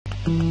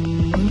Hi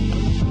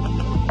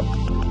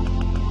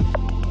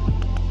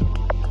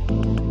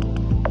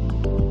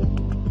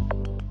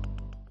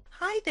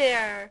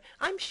there,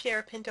 I'm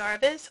Cher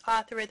Pendarvis,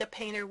 author of the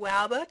Painter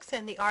Wow books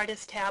and the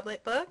Artist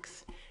Tablet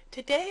books.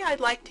 Today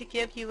I'd like to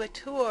give you a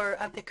tour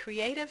of the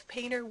Creative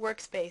Painter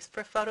Workspace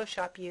for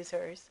Photoshop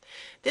users.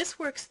 This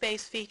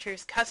workspace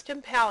features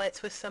custom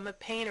palettes with some of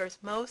Painter's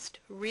most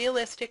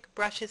realistic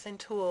brushes and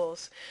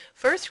tools.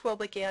 First we'll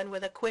begin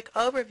with a quick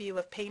overview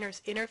of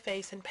Painter's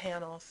interface and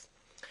panels.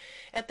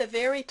 At the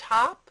very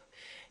top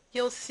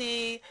you'll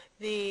see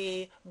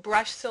the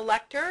brush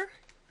selector,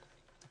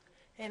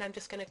 and I'm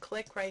just going to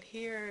click right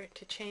here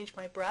to change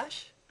my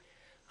brush.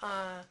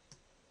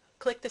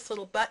 Click this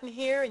little button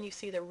here and you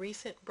see the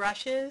recent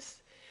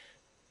brushes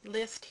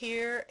list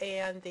here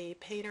and the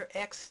Painter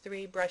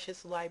X3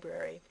 brushes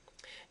library.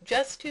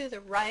 Just to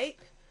the right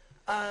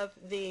of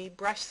the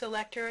brush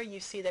selector you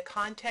see the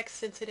context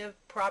sensitive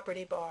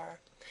property bar,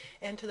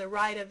 and to the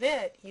right of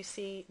it you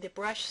see the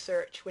brush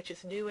search, which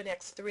is new in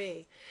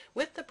X3.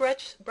 With the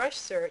brush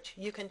search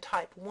you can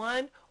type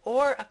one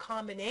or a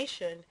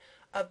combination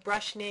of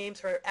brush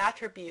names or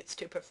attributes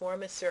to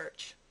perform a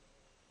search.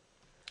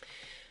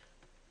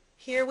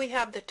 Here we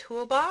have the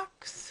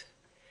Toolbox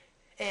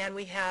and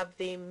we have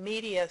the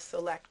media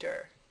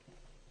selector.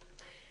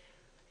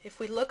 If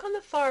we look on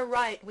the far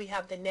right we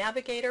have the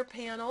navigator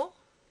panel,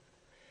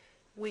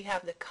 we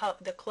have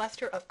the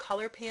cluster of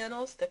color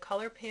panels, the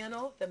color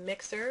panel, the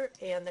mixer,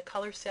 and the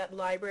color set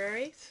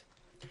libraries.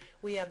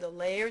 We have the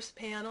layers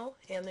panel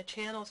and the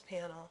channels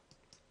panel.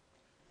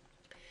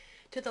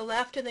 To the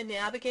left of the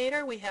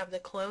navigator we have the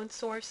clone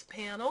source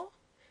panel,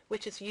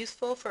 which is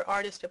useful for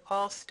artists of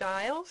all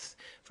styles,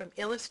 from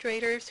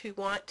illustrators who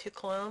want to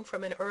clone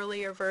from an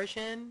earlier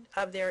version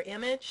of their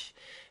image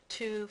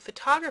to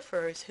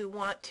photographers who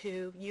want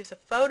to use a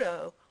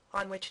photo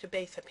on which to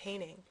base a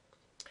painting.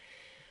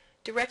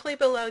 Directly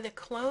below the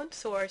clone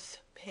source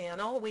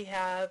panel we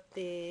have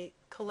the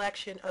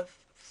collection of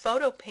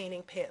photo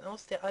painting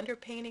panels, the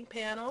underpainting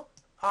panel,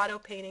 auto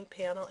painting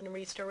panel, and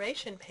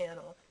restoration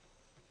panel.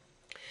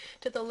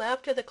 To the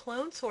left of the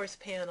clone source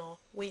panel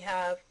we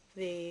have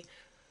the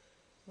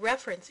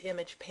reference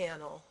image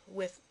panel.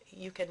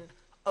 You can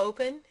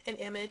open an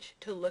image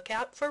to look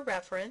out for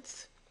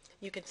reference,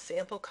 you can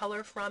sample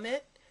color from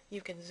it,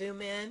 you can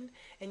zoom in,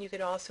 and you could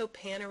also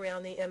pan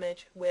around the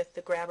image with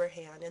the grabber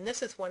hand. And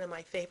this is one of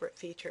my favorite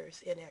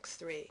features in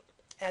X3,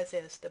 as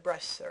is the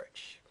brush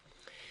search.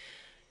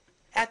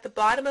 At the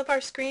bottom of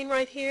our screen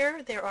right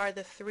here there are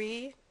the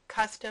three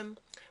custom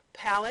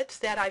palettes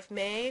that I've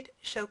made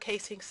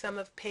showcasing some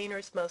of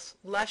Painter's most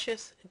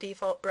luscious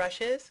default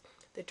brushes: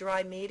 the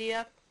dry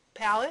media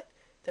palette,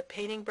 the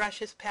painting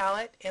brushes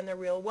palette, and the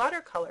real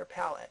watercolor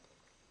palette.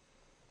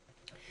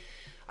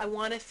 I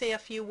want to say a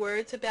few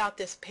words about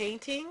this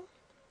painting.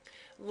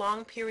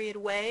 Long Period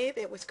Wave.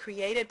 It was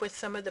created with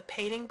some of the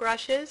painting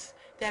brushes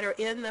that are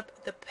in the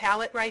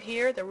palette right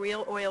here: the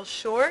Real Oil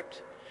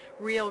Short,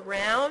 Real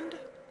Round,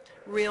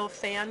 Real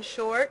Fan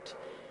Short,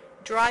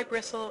 Dry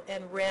Bristle,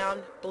 and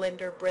Round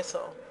Blender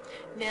Bristle.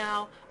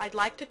 Now I'd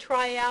like to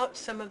try out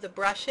some of the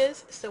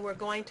brushes, so we're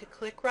going to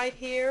click right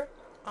here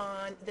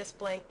on this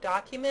blank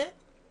document.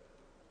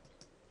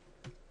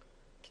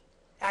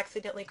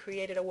 Accidentally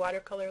created a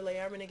watercolor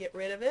layer. I'm going to get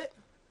rid of it.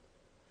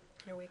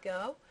 Here we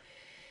go.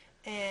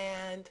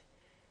 And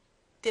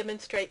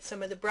demonstrate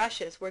some of the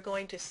brushes. We're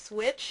going to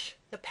switch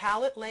the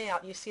palette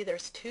layout. You see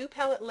there's two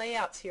palette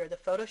layouts here: the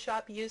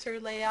Photoshop user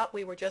layout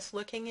we were just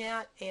looking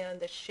at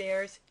and the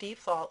Cher's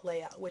default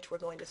layout, which we're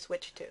going to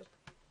switch to.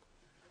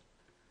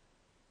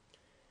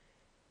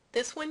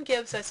 This one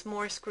gives us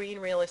more screen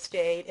real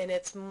estate, and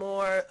it's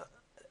more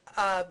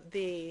of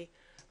the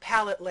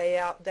palette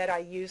layout that I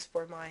use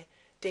for my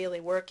daily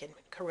work in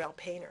Corel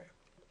Painter.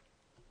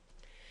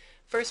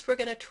 First we're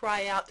going to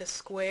try out the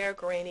square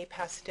grainy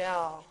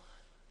pastel.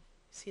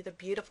 See the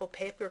beautiful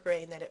paper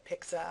grain that it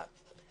picks up.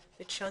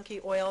 The chunky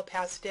oil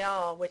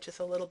pastel, which is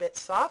a little bit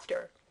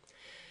softer.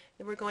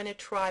 Then we're going to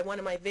try one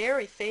of my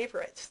very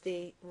favorites,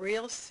 the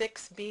Real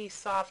 6B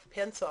soft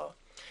pencil.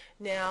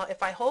 Now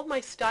if I hold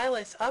my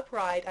stylus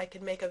upright I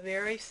can make a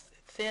very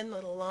thin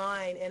little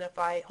line, and if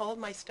I hold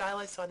my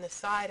stylus on the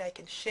side I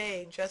can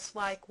shade just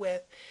like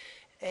with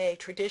a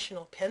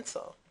traditional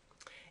pencil.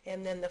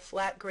 And then the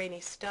flat grainy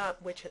stump,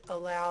 which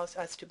allows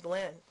us to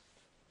blend.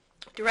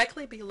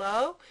 Directly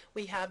below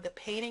we have the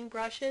painting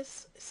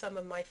brushes, some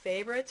of my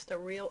favorites: the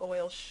Real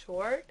Oil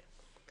Short,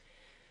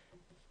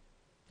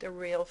 the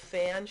Real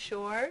Fan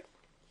Short,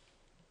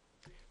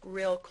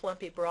 Real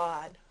Clumpy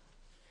Broad,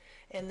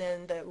 and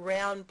then the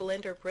Round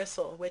Blender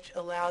Bristle, which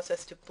allows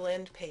us to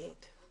blend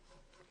paint.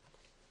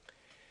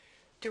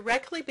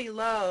 Directly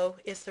below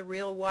is the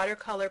Real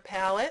Watercolor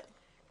palette.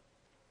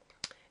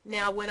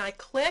 Now when I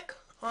click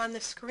on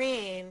the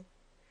screen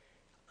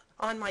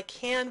on my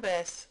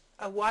canvas,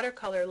 a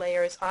watercolor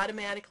layer is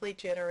automatically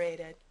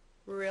generated.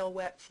 Real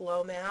Wet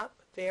Flow Map,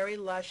 very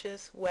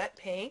luscious wet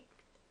paint,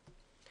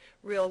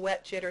 Real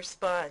Wet Jitter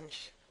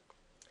Sponge,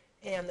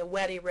 and the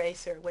Wet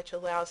Eraser, which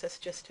allows us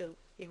just to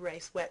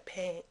erase wet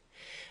paint.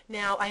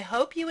 Now, I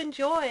hope you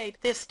enjoyed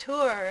this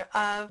tour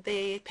of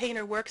the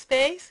Painter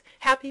Workspace.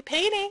 Happy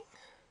painting!